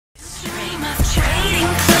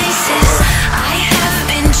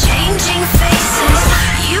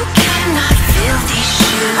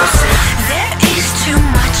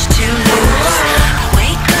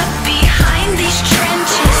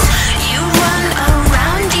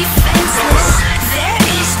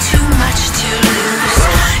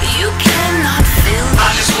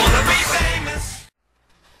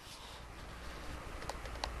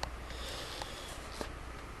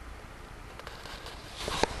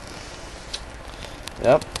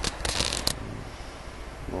Yep.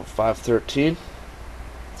 Well, 513.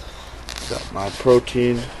 Got my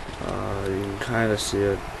protein. You can kind of see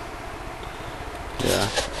it. Yeah.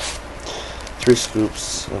 3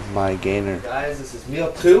 scoops of my gainer. Guys, this is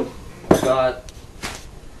meal 2. Got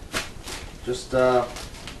just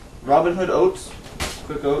Robin Hood oats,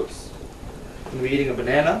 quick oats. I'm gonna be eating a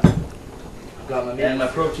banana. Got my meat and my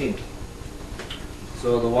protein.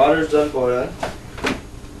 So the water's done boiling.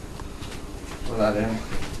 Put that in.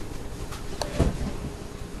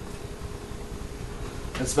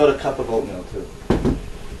 It's about a cup of oatmeal too.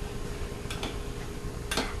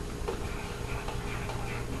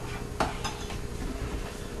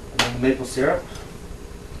 And then maple syrup.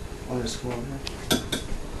 I'll just go over here.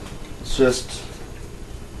 It's just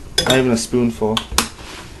not even a spoonful.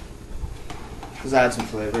 Just add some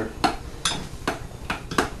flavor.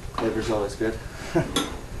 Flavor's always good.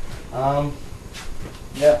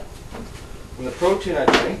 Yeah. And the protein I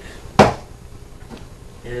drink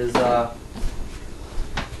is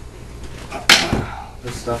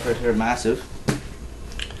this stuff right here, Massive.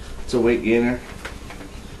 It's a weight gainer.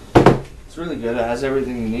 It's really good. It has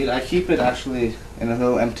everything you need. I keep it actually in a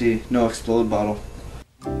little empty no explode bottle.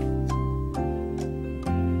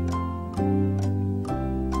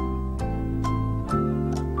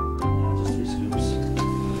 Just 3 scoops.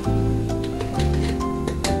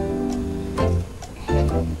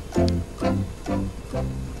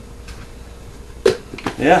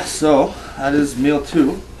 Yeah, so that is meal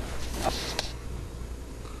 2.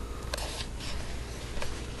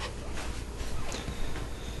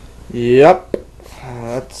 Yep,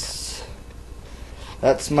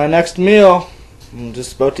 that's my next meal. I'm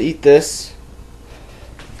just about to eat this.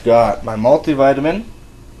 Got my multivitamin,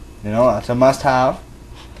 you know, that's a must-have.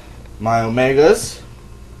 My omegas,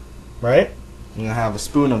 right? I'm gonna have a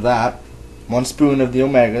spoon of that. 1 spoon of the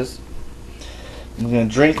omegas. I'm gonna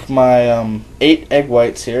drink my 8 egg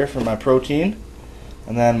whites here for my protein,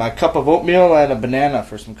 and then my cup of oatmeal and a banana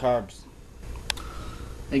for some carbs.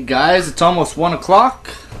 Hey guys, it's almost 1 o'clock.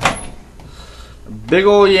 Big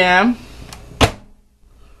ol' yam.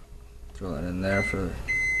 Throw that in there for a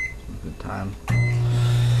good time.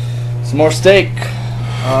 Some more steak.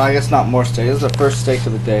 I guess not more steak. This is the first steak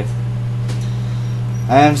of the day.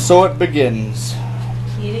 And so it begins.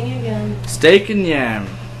 Eating again. Steak and yam.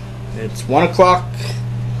 It's 1 o'clock.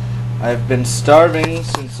 I've been starving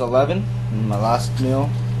since 11 in my last meal.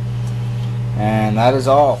 And that is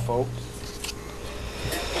all, folks.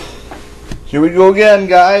 Here we go again,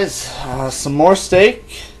 guys. Some more steak.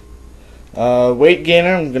 Weight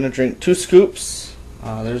gainer. I'm going to drink 2 scoops.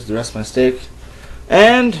 There's the rest of my steak.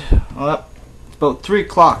 And it's about 3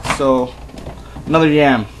 o'clock, so another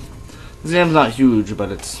yam. This yam's not huge,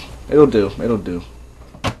 but it'll do. It'll do.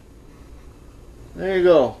 There you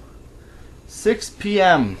go. 6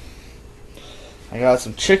 p.m. I got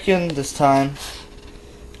some chicken this time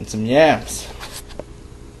and some yams.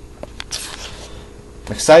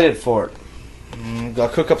 I'm excited for it.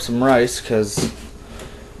 Gotta cook up some rice because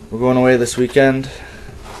we're going away this weekend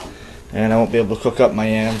and I won't be able to cook up my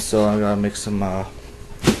yams, so I gotta make some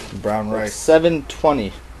brown rice.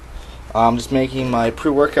 7:20. I'm just making my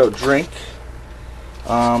pre-workout drink.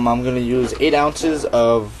 I'm gonna use 8 ounces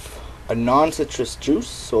of a non-citrus juice,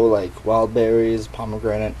 so like wild berries,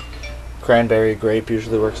 pomegranate, cranberry, grape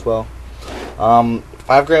usually works well.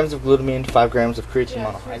 5 grams of glutamine, 5 grams of creatine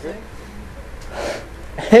monohydrate.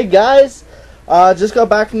 Hey guys, just got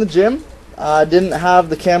back from the gym. I didn't have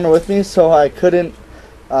the camera with me, so I couldn't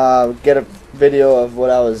get a video of what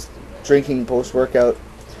I was drinking post-workout.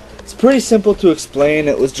 It's pretty simple to explain.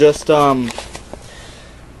 It was just 3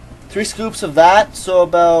 scoops of that, so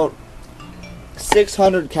about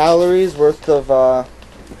 600 calories worth of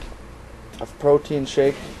protein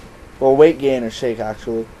shake, well, weight gainer shake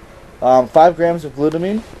actually. 5 grams of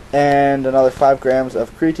glutamine and another 5 grams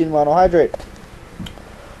of creatine monohydrate.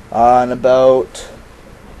 In about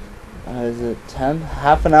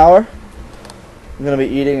half an hour I'm gonna be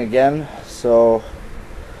eating again, so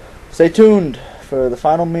stay tuned for the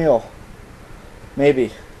final meal.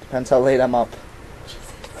 Maybe, depends how late I'm up.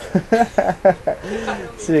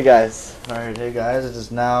 See you guys. Alright, hey guys, it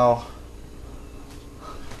is now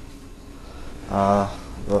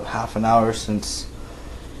about half an hour since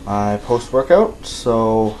my post-workout,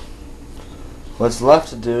 so what's left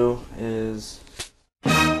to do is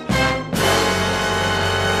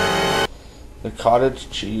the cottage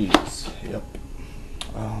cheese. Yep.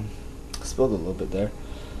 Spilled a little bit there.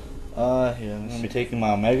 Here, I'm gonna be taking my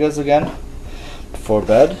omegas again before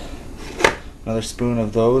bed. Another spoon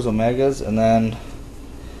of those omegas, and then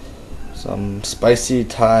some spicy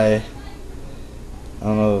Thai I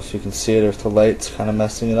don't know if you can see it or if the light's kind of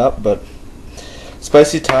messing it up, but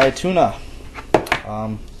spicy Thai tuna.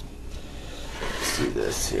 Let's see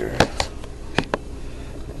this here.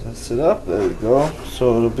 Mess it up. There we go.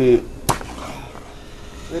 So it'll be.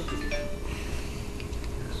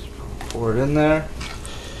 Pour it in there.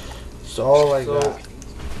 It's all like that.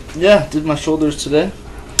 Yeah, did my shoulders today.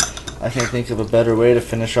 I can't think of a better way to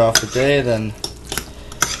finish off the day than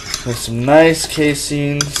with some nice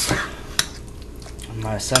caseins,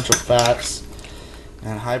 my essential fats,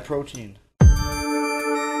 and high protein.